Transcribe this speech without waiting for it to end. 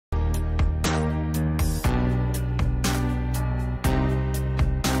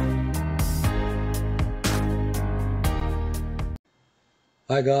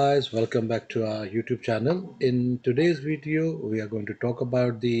Hi guys, welcome back to our YouTube channel. In today's video, we are going to talk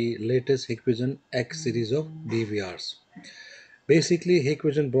about the latest Hikvision X series of DVRs. Basically,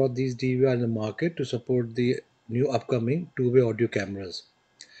 Hikvision brought these DVR in the market to support the new upcoming two-way audio cameras.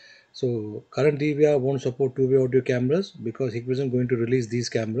 So current DVR won't support two-way audio cameras because Hikvision is going to release these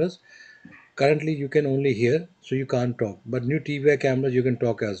cameras. Currently, you can only hear, so you can't talk. But new TVR cameras, you can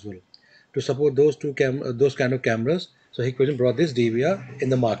talk as well. To support those kind of cameras, so Hikvision brought this DVR in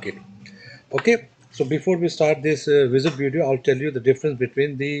the market. Okay, so before we start this wizard video, I'll tell you the difference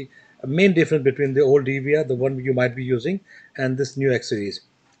between the main difference between the old DVR, the one you might be using, and this new X series.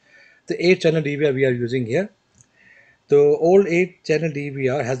 The 8-channel DVR we are using here. The old 8-channel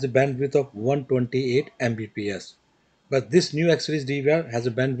DVR has a bandwidth of 128 Mbps, but this new X series DVR has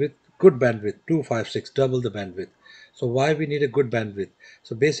a good bandwidth, 256, double the bandwidth. So why we need a good bandwidth?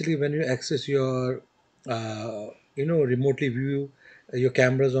 So basically, when you access your, remotely view your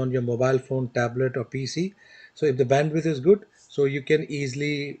cameras on your mobile phone, tablet, or PC, so if the bandwidth is good, so you can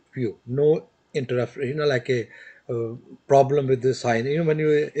easily view. No interrupt, like a uh, problem with the sign. When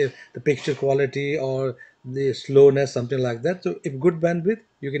if the picture quality or the slowness, something like that. So if good bandwidth,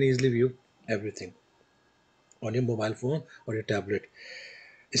 you can easily view everything on your mobile phone or your tablet.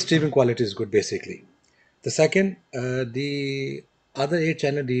 Streaming quality is good basically. The second, the other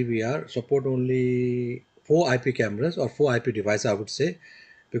 8-channel DVR support only 4 IP cameras or 4 IP devices, I would say,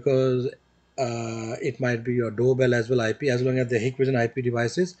 because it might be your doorbell as well IP, as long as the Hikvision IP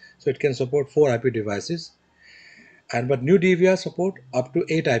devices, so it can support 4 IP devices. And but new DVR support up to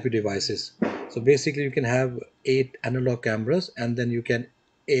 8 IP devices. So basically, you can have 8 analog cameras, and then you can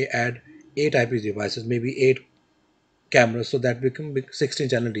add 8 IP devices, maybe 8 cameras, so that become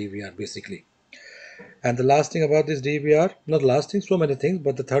 16-channel DVR basically. And the last thing about this DVR, not last thing, so many things,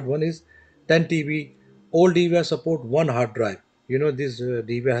 but the third one is 10 TB. All DVR support one hard drive. This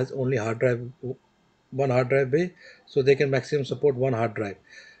DVR has only one hard drive bay, so they can maximum support one hard drive.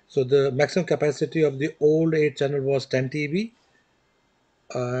 So the maximum capacity of the old 8-channel was 10 TB,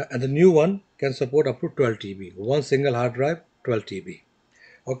 and the new one can support up to 12 TB. One single hard drive, 12 TB.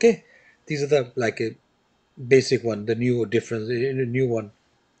 Okay, these are the like a basic one, the new difference, new one,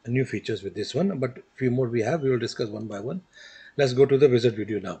 new features with this one. But few more we have, we will discuss one by one. Let's go to the wizard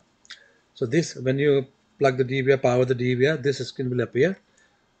video now. So this, when you plug the DVR, power the DVR, this screen will appear.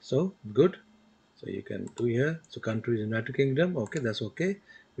 So good. So you can do here. So country is United Kingdom. Okay, that's okay.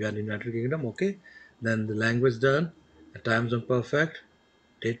 We are in United Kingdom. Okay. Then the language done. The time zone perfect.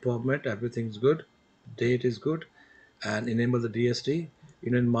 Date format, everything's good. Date is good. And enable the DST.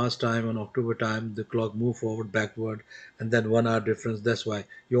 In March time and October time, the clock move forward, backward, and then 1 hour difference. That's why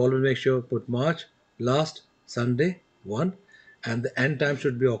you always make sure put March last Sunday 1, and the end time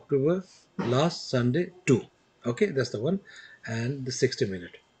should be October last Sunday 2. Okay, that's the one, and the 60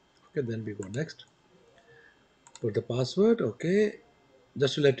 minute. Okay, then we go next. Put the password. Okay,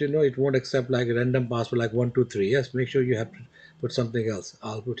 just to let you know, it won't accept like a random password like 123. Yes, make sure you have to put something else.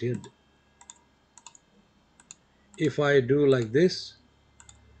 I'll put here. If I do like this,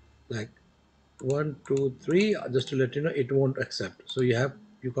 like 123, just to let you know, it won't accept. So you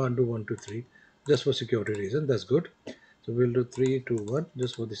can't do 123 just for security reason. That's good. So we'll do 321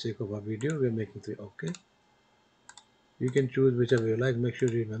 just for the sake of our video. We're making 3. Okay, you can choose whichever you like. Make sure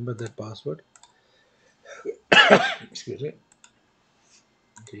you remember that password. Excuse me.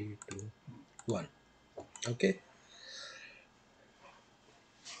 321. Okay.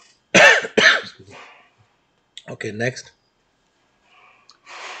 Excuse me. Okay, next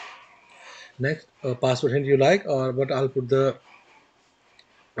password hint you like, or but I'll put the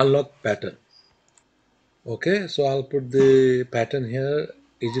unlock pattern. Okay, so I'll put the pattern here,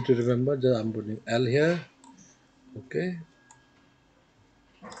 easy to remember. I'm putting L here. Okay,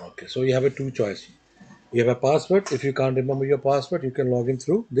 okay, so you have a two choice. You have a password. If you can't remember your password, you can log in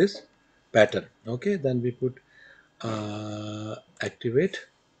through this pattern. Okay, then we put activate,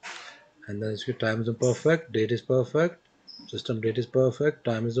 and then your time is perfect, date is perfect, system date is perfect,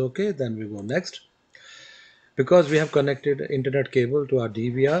 time is okay. Then we go next. Because we have connected internet cable to our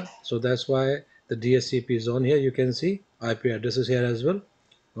DVR, so that's why the DSCP is on here. You can see IP address is here as well.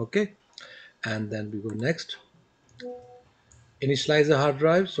 Okay, and then we go next. Initialize the hard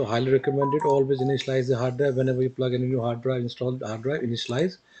drive. So highly recommended, always initialize the hard drive whenever you plug in a new hard drive, install the hard drive,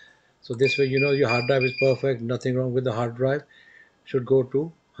 initialize. So this way your hard drive is perfect, nothing wrong with the hard drive. Should go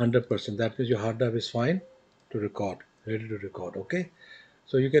to 100%. That means your hard drive is fine to record, ready to record. Okay,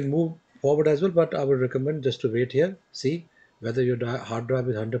 so you can move forward as well, but I would recommend just to wait here, see whether your hard drive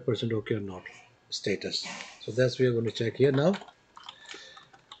is 100% okay or not, status. So that's we are going to check here now.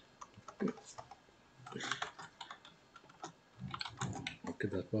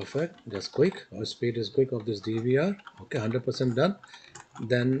 Okay, that's perfect. Just quick. Our speed is quick of this DVR. Okay, 100% done.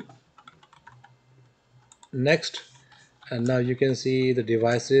 Then next, and now you can see the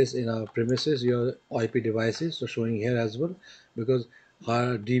devices in our premises, your IP devices, so showing here as well, because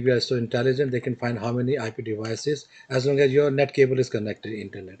our DVR is so intelligent, they can find how many IP devices as long as your net cable is connected to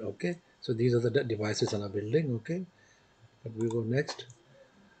internet. Okay, so these are the devices in our building. Okay, but we go next.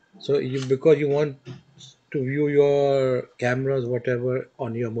 So you, because you want to view your cameras whatever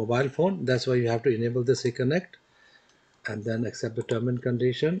on your mobile phone, that's why you have to enable this connect and then accept the term and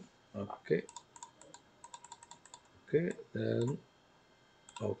condition. Okay, okay, then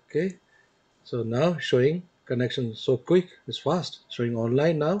okay. So now showing connection so quick, it's fast, showing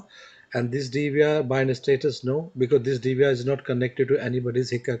online now. And this DVR bind status no, because this DVR is not connected to anybody's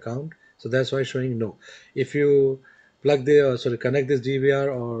HIC account. So that's why showing no. If you plug the sorry connect this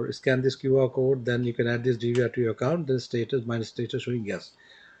DVR or scan this QR code, then you can add this DVR to your account. The status bind status showing yes.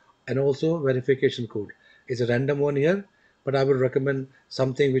 And also verification code. It's a random one here, but I would recommend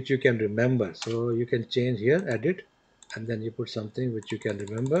something which you can remember. So you can change here, edit, and then you put something which you can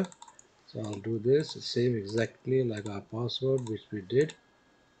remember. So I'll do this same exactly like our password which we did,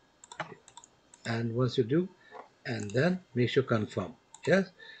 and once you do, and then make sure confirm.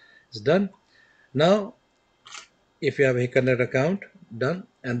 Yes, it's done. Now if you have a Connect account, done,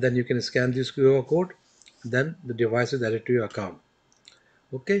 and then you can scan this QR code, then the device is added to your account.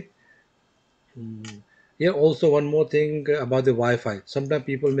 Okay. Yeah, also one more thing about the Wi-Fi. Sometimes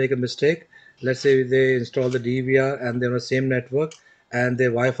people make a mistake. Let's say they install the DVR and they're on the same network and their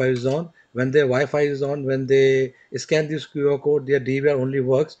Wi-Fi is on. When their Wi-Fi is on, when they scan this QR code, their DVR only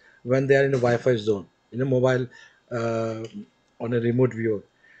works when they are in a Wi-Fi zone, in a mobile, uh, on a remote view.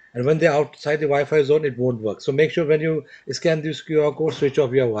 And when they're outside the Wi-Fi zone, it won't work. So make sure when you scan this QR code, switch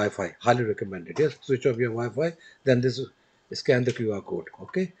off your Wi-Fi. Highly recommended. Yes, switch off your Wi-Fi. Then this scan the QR code.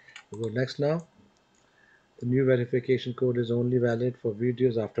 Okay. We go next now. The new verification code is only valid for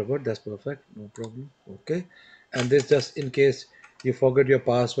videos afterward. That's perfect. No problem. Okay. And this just in case you forget your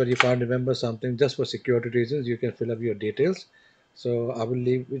password, you can't remember something, just for security reasons, you can fill up your details. So I will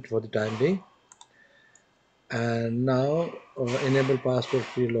leave it for the time being. And now enable password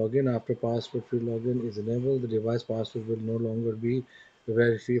free login. After password free login is enabled, the device password will no longer be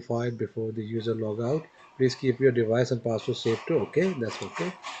verified before the user log out. Please keep your device and password safe too. Okay, that's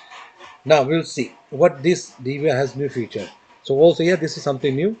okay. Now we'll see what this DVR has new feature. So also here this is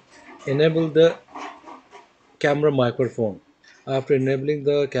something new. Enable the camera microphone. After enabling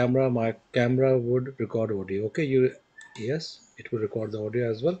the camera, my camera would record audio. Okay, you yes, it will record the audio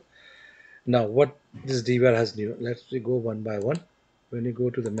as well. Now what this DVR has new? Let's go one by one. When you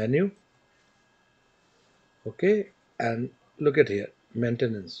go to the menu, okay, and look at here,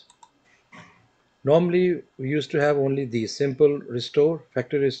 maintenance. Normally we used to have only these simple restore,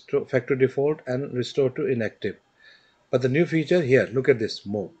 factory default, and restore to inactive. But the new feature here, look at this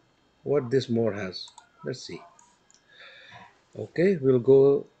more. What this more has. Let's see. Okay, we'll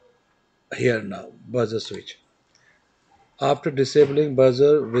go here now. Buzzer switch. After disabling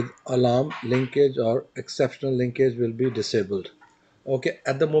buzzer with alarm, linkage or exceptional linkage will be disabled. Okay,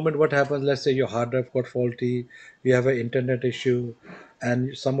 at the moment what happens, let's say your hard drive got faulty, you have an internet issue,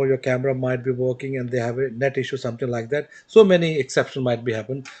 and some of your camera might be working and they have a net issue, something like that. So many exceptions might be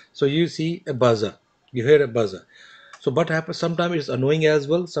happen. So you see a buzzer, you hear a buzzer. So what happens, sometimes it's annoying as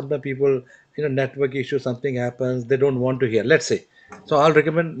well. Sometimes people, network issue, something happens, they don't want to hear, let's say. So I'll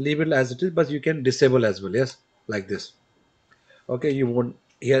recommend leave it as it is, but you can disable as well, yes, like this. Okay, you won't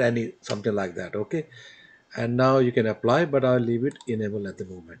hear any something like that. Okay, and now you can apply, but I'll leave it enable at the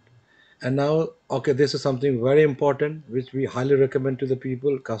moment. And now, okay, this is something very important which we highly recommend to the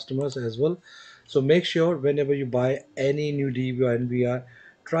people, customers as well. So make sure whenever you buy any new DVR NVR,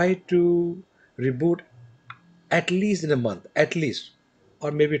 try to reboot at least in a month, at least,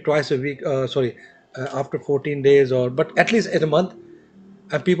 or maybe twice a week, sorry, after 14 days, or but at least in a month.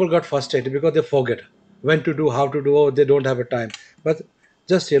 And people got frustrated because they forget when to do, how to do, or they don't have a time. But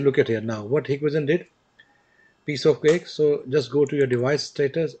just here, look at here now what Hikvision did, piece of cake. So just go to your device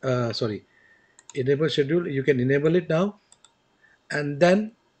status, sorry, enable schedule, you can enable it now, and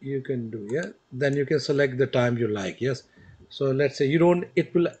then you can do, yeah, then you can select the time you like. Yes, so let's say you don't,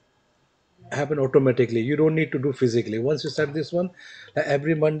 it will happen automatically, you don't need to do physically. Once you set this one,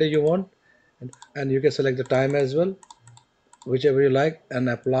 every Monday you want, and you can select the time as well, whichever you like, and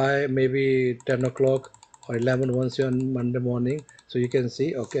apply maybe 10 o'clock or 11 once you're on Monday morning. So you can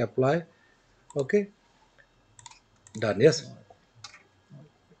see, okay, apply, okay, done. Yes,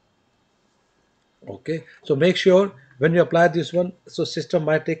 okay. So make sure when you apply this one, so system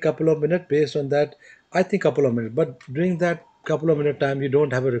might take couple of minutes. Based on that, I think couple of minutes, but doing that couple of minute time you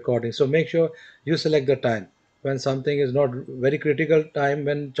don't have a recording, so make sure you select the time when something is not very critical time,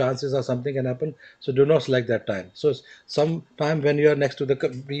 when chances are something can happen, so do not select that time. So some time when you are next to the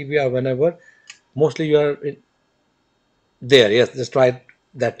DVR, whenever mostly you are there, yes, just try it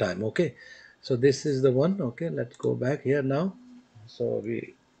that time. Okay, so this is the one. Okay, let's go back here now. So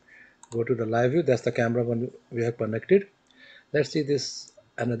we go to the live view, that's the camera one we have connected. Let's see this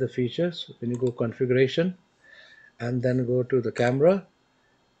another features. When you go configuration and then go to the camera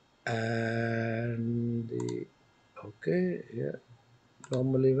and the, okay, yeah,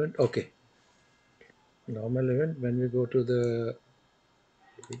 normal event. Okay, normal event. When we go to the,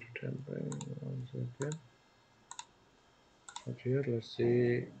 one second, up here, let's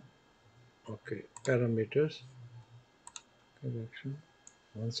see. Okay, parameters, connection.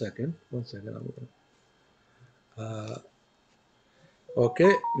 One second.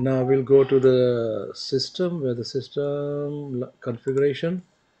 Okay, now we'll go to the system, where the system configuration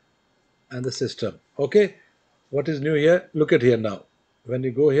and the system. Okay, what is new here? Look at here now. When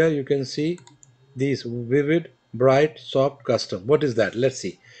you go here, you can see these vivid, bright, soft, custom. What is that? Let's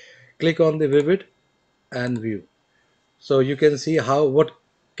see. Click on the vivid and view. So you can see how, what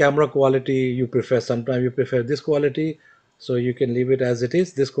camera quality you prefer. Sometimes you prefer this quality, so you can leave it as it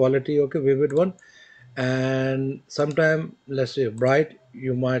is, this quality. Okay, vivid one. And sometime, let's say bright,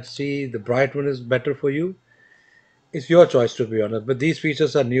 you might see the bright one is better for you. It's your choice, to be honest, but these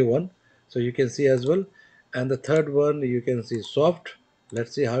features are new one, so you can see as well. And the third one, you can see soft.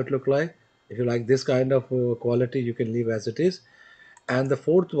 Let's see how it look like. If you like this kind of quality, you can leave as it is. And the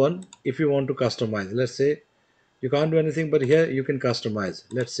fourth one, if you want to customize, let's say you can't do anything, but here you can customize.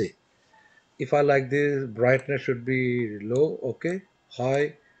 Let's see, if I like this, brightness should be low. Okay,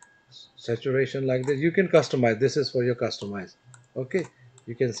 high, saturation like this, you can customize. This is for your customize. Okay,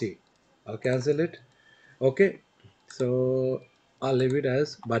 you can see. I'll cancel it. Okay, so I'll leave it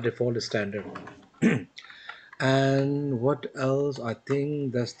as by default standard. And what else? I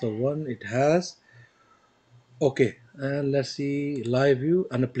think that's the one it has. Okay, and let's see live view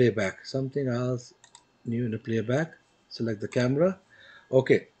and a playback. Something else new in a playback. Select the camera.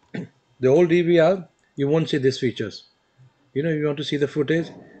 Okay, the old DVR, you won't see these features. You know, you want to see the footage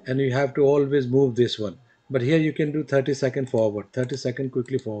and you have to always move this one. But here you can do 30-second forward, 30-second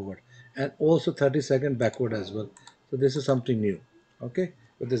quickly forward, and also 30-second backward as well. So this is something new. Okay,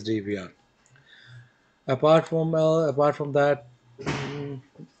 with this DVR. Apart from that,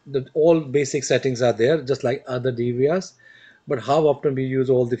 the all basic settings are there, just like other DVRs. But how often we use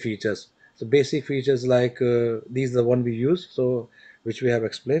all the features? So basic features like these are the one we use. So which we have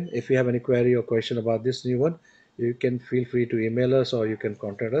explained. If you have any query or question about this new one, you can feel free to email us or you can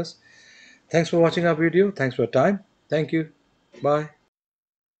contact us. Thanks for watching our video. Thanks for your time. Thank you. Bye.